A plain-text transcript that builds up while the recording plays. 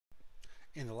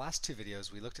In the last two videos,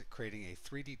 we looked at creating a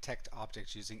 3D text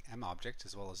object using MOBJECT,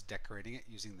 as well as decorating it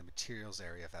using the materials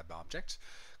area of MOBJECT,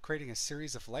 creating a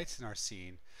series of lights in our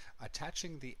scene,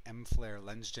 attaching the MFLARE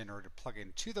lens generator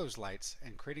plugin to those lights,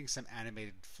 and creating some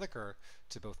animated flicker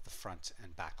to both the front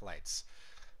and back lights.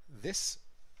 This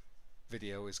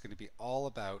video is going to be all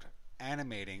about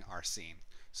animating our scene.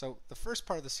 So the first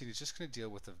part of the scene is just going to deal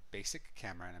with a basic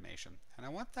camera animation, and I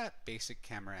want that basic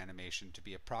camera animation to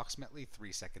be approximately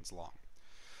 3 seconds long.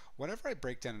 Whenever I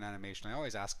break down an animation, I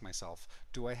always ask myself,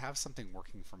 do I have something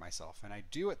working for myself? And I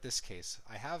do at this case.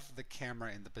 I have the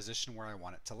camera in the position where I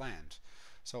want it to land.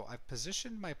 So I've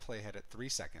positioned my playhead at 3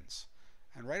 seconds,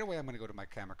 and right away I'm going to go to my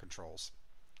camera controls,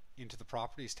 into the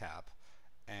Properties tab,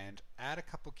 and add a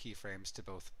couple keyframes to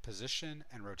both position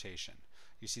and rotation.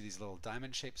 You see these little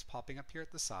diamond shapes popping up here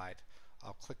at the side.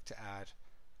 I'll click to add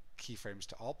keyframes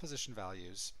to all position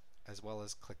values, as well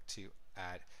as click to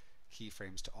add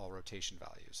keyframes to all rotation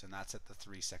values, and that's at the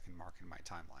 3 second mark in my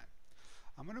timeline.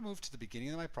 I'm going to move to the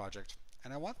beginning of my project,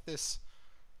 and I want this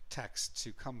text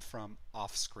to come from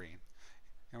off screen.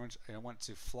 I want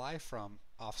to fly from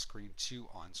off screen to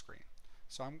on screen.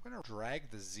 So I'm going to drag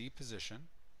the Z position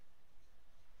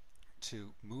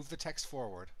to move the text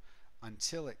forward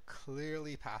until it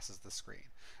clearly passes the screen.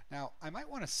 Now, I might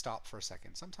want to stop for a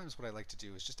second. Sometimes what I like to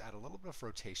do is just add a little bit of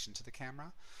rotation to the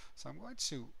camera. So I'm going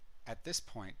to, at this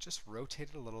point, just rotate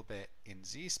it a little bit in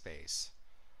Z space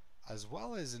as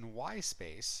well as in Y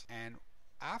space. And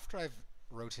after I've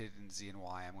rotated in Z and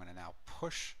Y, I'm going to now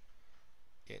push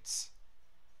its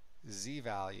Z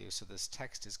value so this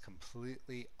text is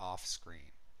completely off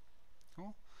screen.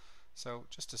 Cool. So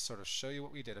just to sort of show you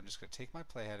what we did, I'm just going to take my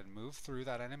playhead and move through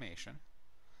that animation,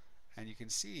 and you can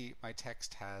see my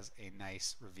text has a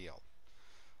nice reveal.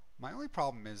 My only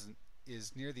problem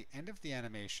is near the end of the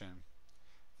animation,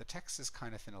 the text is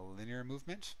kind of in a linear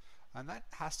movement, and that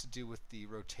has to do with the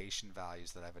rotation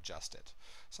values that I've adjusted.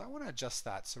 So I want to adjust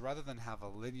that, so rather than have a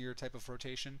linear type of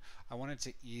rotation, I want it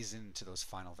to ease into those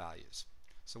final values.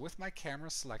 So with my camera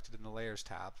selected in the Layers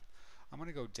tab, I'm going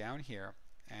to go down here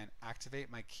and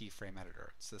activate my keyframe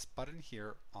editor. It's this button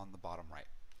here on the bottom right.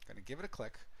 I'm going to give it a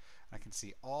click, and I can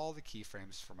see all the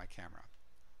keyframes for my camera.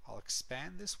 I'll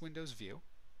expand this Windows view,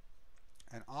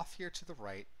 and off here to the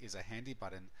right is a handy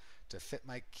button to fit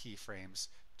my keyframes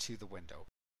to the window.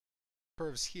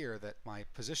 Curves here that my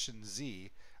position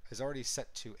Z is already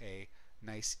set to a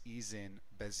nice ease-in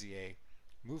Bezier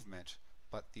movement,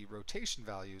 but the rotation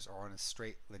values are on a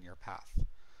straight linear path.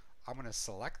 I'm going to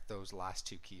select those last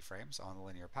two keyframes on the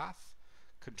linear path,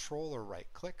 control or right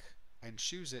click, and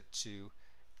choose it to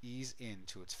ease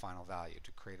into its final value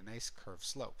to create a nice curved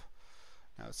slope.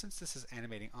 Now, since this is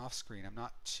animating off screen, I'm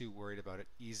not too worried about it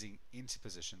easing into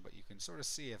position, but you can sort of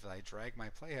see if I drag my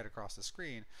playhead across the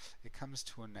screen, it comes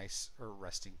to a nice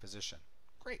resting position.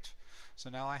 Great.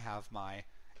 So now I have my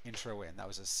intro in. That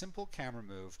was a simple camera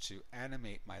move to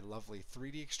animate my lovely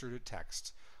 3D extruded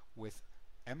text with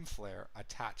MFLARE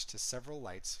attached to several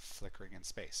lights flickering in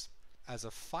space. As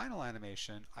a final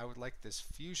animation, I would like this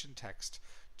fusion text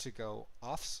to go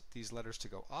off, these letters to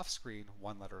go off screen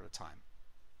one letter at a time.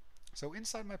 So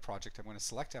inside my project, I'm going to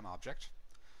select MObject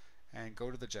and go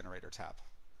to the Generator tab.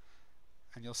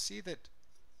 And you'll see that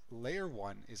layer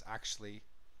 1 is actually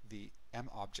the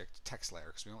MObject text layer,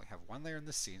 because we only have one layer in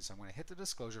the scene. So I'm going to hit the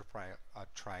disclosure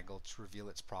triangle to reveal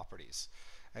its properties.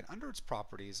 And under its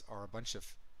properties are a bunch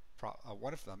of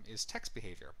one of them is text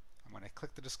behavior. I'm going to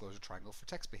click the disclosure triangle for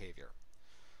text behavior.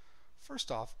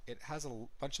 First off, it has a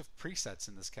bunch of presets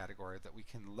in this category that we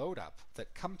can load up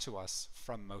that come to us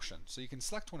from motion. So you can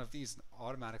select one of these and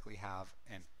automatically have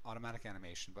an automatic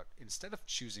animation, but instead of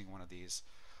choosing one of these,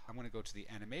 I'm going to go to the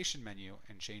animation menu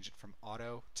and change it from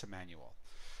auto to manual.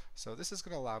 So this is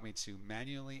going to allow me to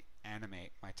manually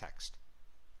animate my text.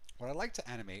 What I like to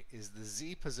animate is the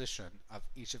Z position of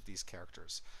each of these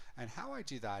characters. And how I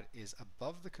do that is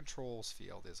above the controls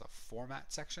field is a format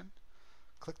section.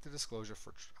 Click the disclosure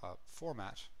for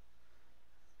format,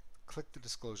 click the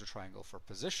disclosure triangle for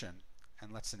position,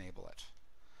 and let's enable it.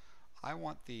 I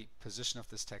want the position of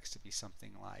this text to be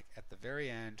something like, at the very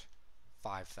end,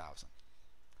 5,000.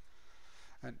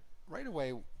 And right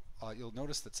away, you'll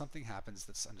notice that something happens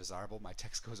that's undesirable. My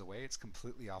text goes away. It's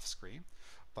completely off screen.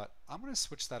 But I'm going to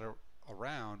switch that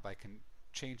around by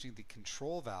changing the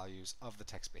control values of the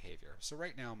text behavior. So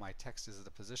right now my text is at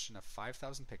a position of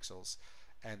 5,000 pixels,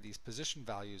 and these position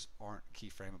values aren't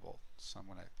keyframeable. So I'm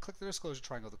going to click the disclosure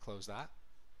triangle to close that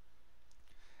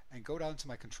and go down to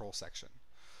my control section.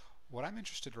 What I'm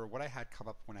interested, or what I had come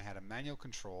up when I had a manual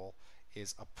control,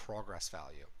 is a progress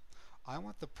value. I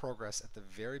want the progress at the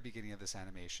very beginning of this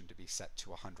animation to be set to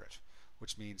 100,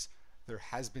 which means there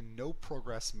has been no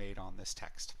progress made on this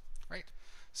text, right?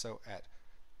 So at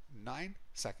 9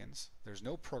 seconds, there's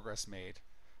no progress made.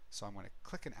 So I'm going to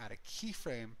click and add a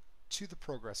keyframe to the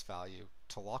progress value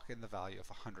to lock in the value of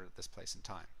 100 at this place in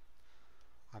time.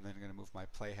 I'm then going to move my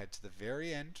playhead to the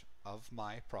very end of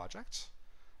my project,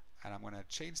 and I'm going to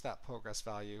change that progress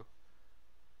value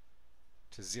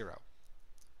to 0.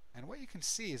 And what you can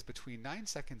see is between 9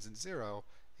 seconds and 0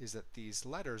 is that these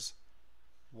letters,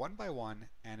 one by one,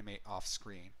 animate off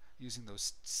screen using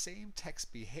those same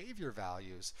text behavior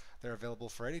values that are available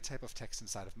for any type of text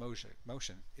inside of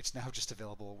Motion. It's now just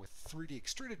available with 3D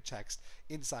extruded text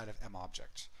inside of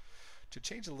MOBJECT. To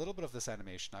change a little bit of this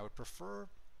animation, I would prefer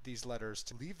these letters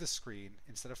to leave the screen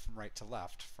instead of from right to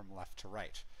left, from left to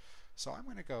right. So I'm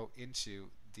going to go into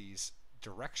these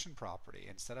direction property.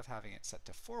 Instead of having it set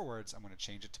to forwards, I'm going to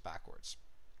change it to backwards.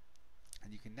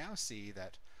 And you can now see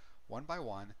that one by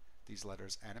one, these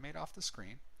letters animate off the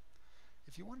screen.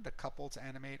 If you wanted a couple to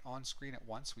animate on screen at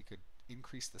once, we could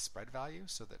increase the spread value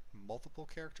so that multiple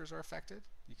characters are affected.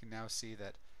 You can now see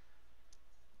that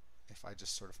if I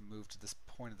just sort of move to this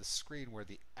point of the screen where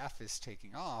the F is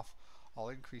taking off, I'll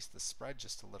increase the spread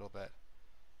just a little bit.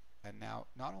 And now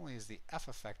not only is the F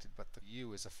affected, but the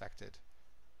U is affected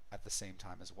at the same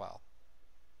time as well.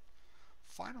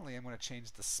 Finally, I'm going to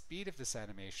change the speed of this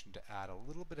animation to add a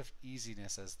little bit of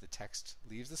easiness as the text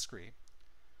leaves the screen.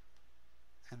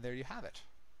 And there you have it.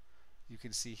 You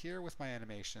can see here with my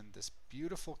animation this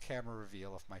beautiful camera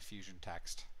reveal of my Fusion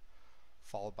text,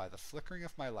 followed by the flickering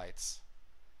of my lights,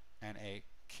 and a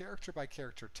character by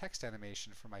character text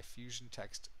animation for my Fusion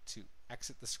text to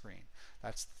exit the screen.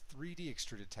 That's 3D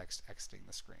extruded text exiting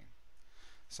the screen.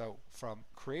 So from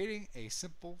creating a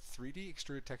simple 3D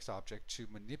extruded text object to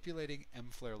manipulating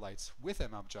MFLARE lights with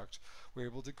MOBJECT, we're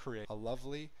able to create a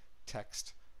lovely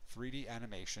text 3D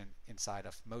animation inside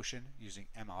of Motion using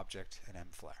MOBJECT and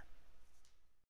MFLARE.